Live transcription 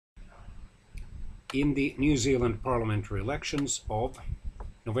In the New Zealand parliamentary elections of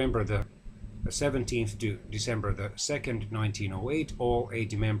November the 17th to December the 2nd, 1908, all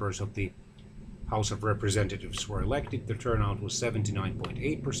 80 members of the House of Representatives were elected. The turnout was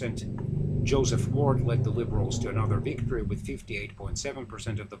 79.8%. Joseph Ward led the Liberals to another victory with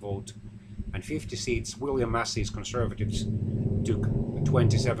 58.7% of the vote and 50 seats. William Massey's Conservatives took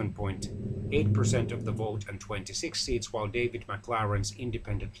 27.8% of the vote and 26 seats, while David McLaren's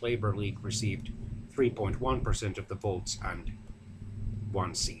Independent Labour League received 3.1% of the votes and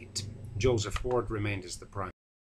 1 seat. Joseph Ward remained as the Prime